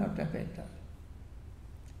 Weapon will not affect us.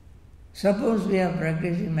 Suppose we are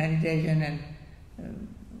practicing meditation and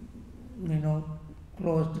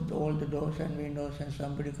closed all the doors and windows and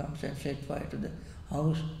somebody comes and set fire to the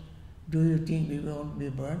house. Do you think we won't be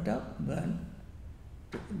burnt up, burned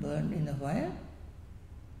in the fire?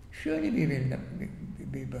 Surely we will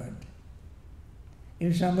be burnt.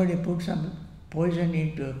 If somebody puts some poison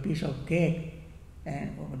into a piece of cake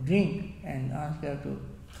or drink and asks her to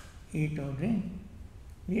eat or drink,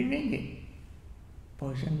 we drink it.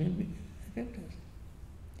 Poison will affect us.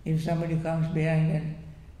 If somebody comes behind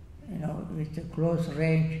and with a close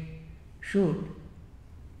range shoot,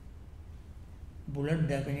 bullet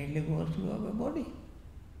definitely goes through our body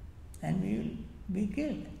and we will be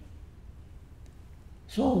killed.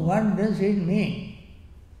 So what does it mean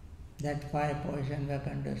that fire, poison,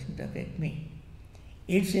 weapon doesn't affect me?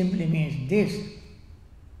 It simply means this: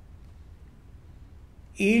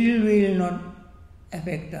 ill will not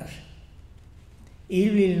affect us.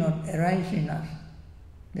 Ill will not arise in us.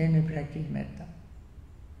 Then we practice metta.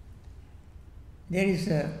 There is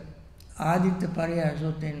a Aditya Pariyaya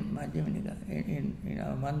Sutta in Majjhima Nikaya, in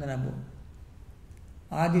our Vandana book.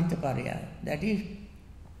 Aditya Pariyaya, that is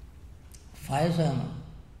fire sermon.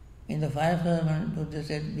 In the fire sermon, Buddha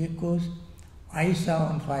said, because eyes are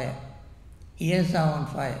on fire, ears are on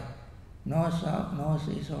fire, nose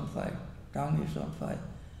is on fire, tongue is on fire,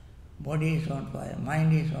 body is on fire,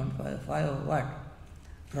 mind is on fire. Fire of what?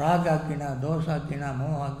 Ragagina, dosagina,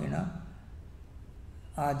 mohagina,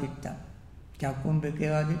 aditya. Chakum beke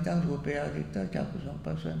aditya, rupe aditya, chaku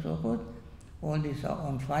sampasa and so forth. All these are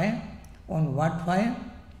on fire. On what fire?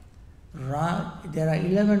 There are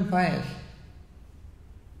 11 fires.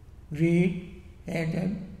 Greed,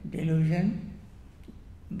 hatred, delusion,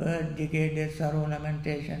 birth, decay, death, sorrow,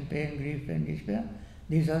 lamentation, pain, grief and despair.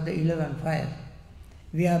 These are the 11 fires.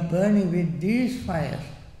 We are burning with these fires.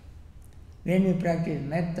 When we practice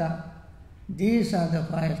metta, these are the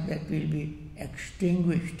fires that will be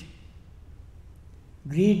extinguished.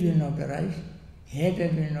 Greed will not arise,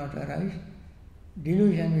 hatred will not arise,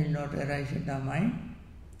 delusion will not arise in the mind.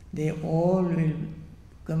 They all will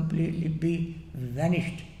completely be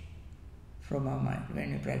vanished from our mind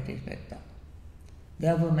when we practice metta.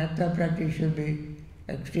 Therefore, metta practice should be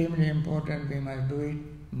extremely important. We must do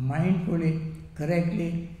it mindfully,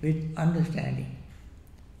 correctly, with understanding.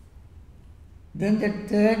 Then the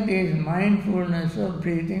third is mindfulness of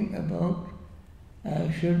breathing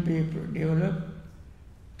should be developed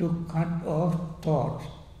to cut off thoughts.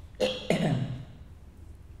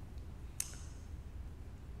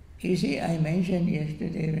 You see, I mentioned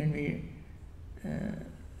yesterday when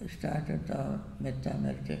we started our metta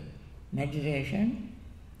meditation,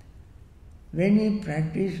 when we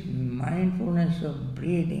practice mindfulness of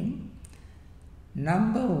breathing,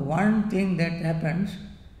 number one thing that happens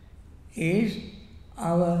is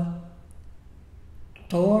our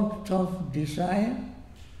thoughts of desire,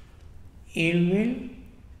 ill will,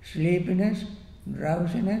 sleepiness,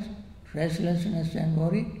 drowsiness, restlessness and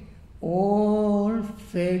worry all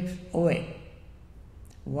fades away.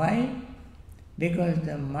 Why? Because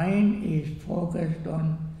the mind is focused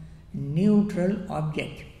on neutral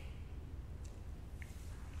object.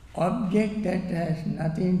 Object that has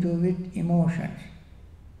nothing to do with emotions.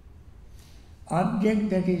 Object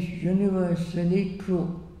that is universally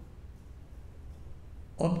true.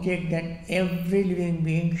 Object that every living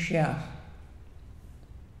being shares.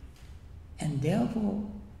 And therefore,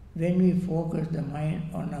 when we focus the mind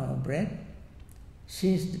on our breath,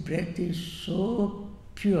 since the breath is so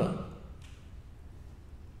pure,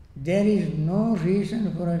 there is no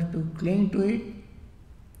reason for us to cling to it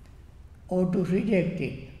or to reject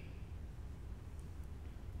it.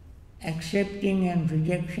 Accepting and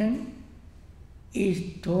rejection is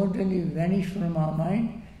totally vanished from our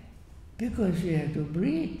mind because we have to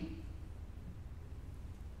breathe.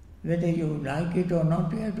 Whether you like it or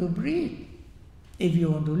not, you have to breathe if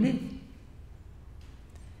you want to live.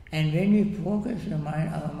 And when we focus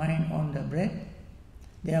our mind on the breath,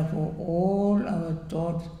 therefore all our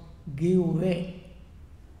thoughts give way,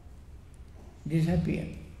 disappear.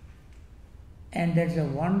 And that's a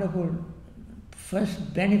wonderful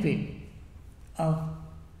first benefit of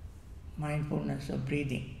mindfulness of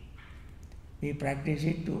breathing. We practice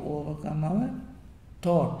it to overcome our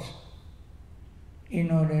thoughts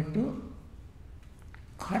in order to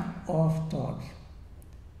cut off thoughts.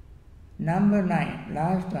 Number 9,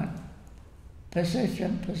 last one,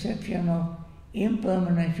 perception of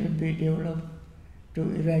impermanence should be developed to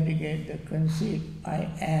eradicate the conceit I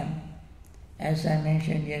am. As I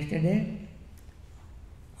mentioned yesterday,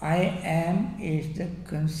 I am is the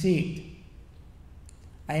conceit.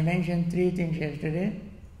 I mentioned 3 things yesterday.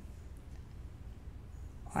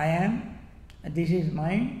 I am, this is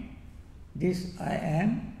mine, this I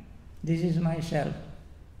am, this is myself.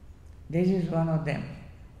 This is one of them.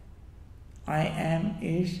 I am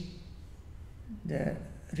is the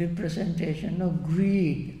representation of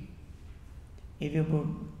greed. If you put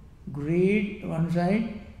greed one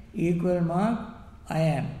side, equal mark, I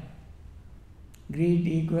am. Greed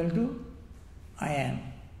equal to I am.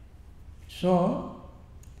 So,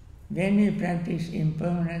 when we practice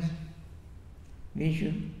impermanence, we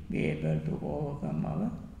should be able to overcome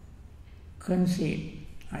our conceit,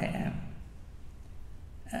 I am.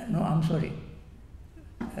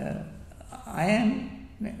 I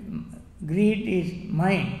am, greed is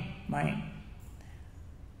mine.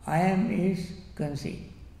 I am is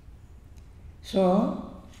conceit.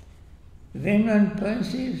 So, when one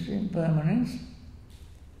perceives impermanence,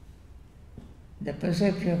 the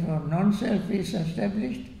perception of non-self is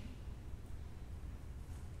established.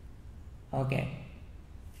 Okay.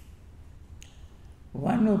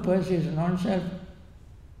 One who perceives non-self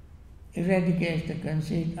eradicates the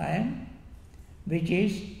conceit I am, which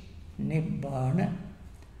is Nibbana,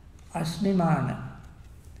 Asmimana.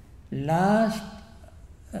 Last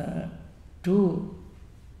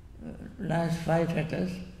 5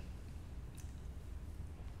 letters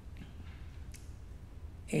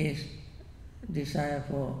is desire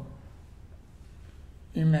for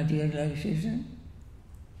immaterial existence,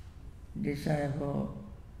 desire for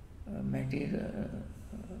material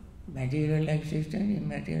existence,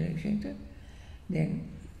 immaterial existence, then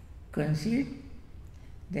conceit,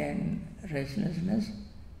 then restlessness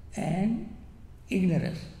and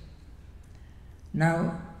ignorance.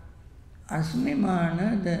 Now,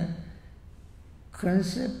 asmimana, the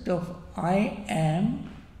concept of I am,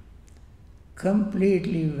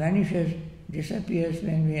 completely vanishes, disappears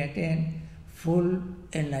when we attain full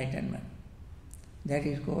enlightenment. That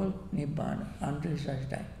is called Nibbana, unresearched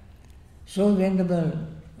time. So Venerable,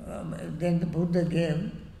 then the Buddha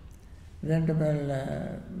gave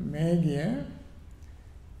Venerable Meghiya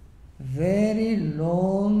very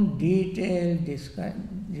long, detailed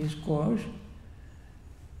discourse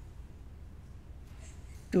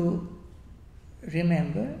to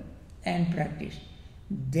remember and practice.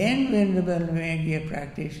 Then Venerable Meghiya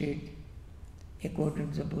practiced it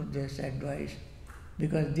according to the Buddha's advice,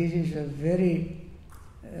 because this is a very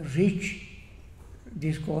rich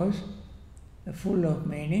discourse, full of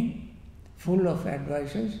meaning, full of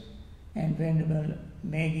advices, and Venerable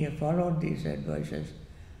Meghiya followed these advices,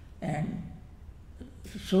 and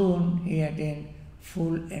soon he attained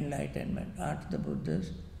full enlightenment after the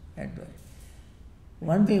Buddha's advice.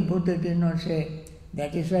 One thing Buddha did not say,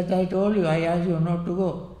 that is what I told you, I asked you not to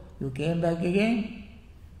go. You came back again.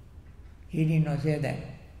 He did not say that.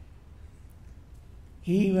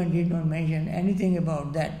 He even did not mention anything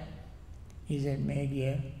about that. He said,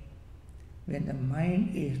 Meghiya, when the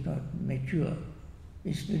mind is not mature,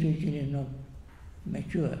 spiritually not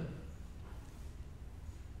mature,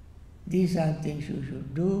 these are things you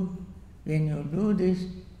should do. When you do this,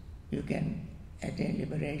 you can attain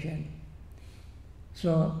liberation.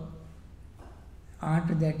 So,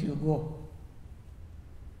 after that you go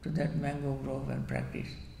to that mango grove and practice.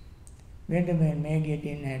 Venerable Meghiya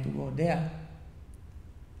didn't have to go there.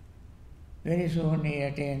 Very soon he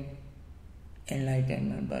attained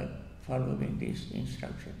enlightenment by following these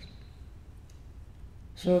instructions.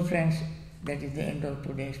 So friends, that is the end of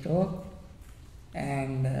today's talk,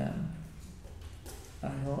 and I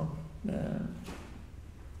hope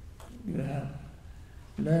you have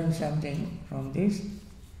learned something from this,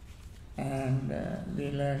 and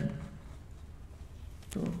we learn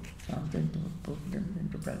something to put them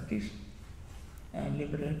into practice and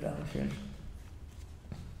liberate ourselves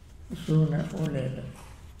sooner or later,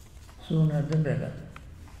 sooner the better.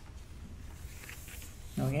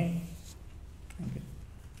 Okay? Thank you.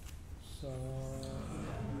 So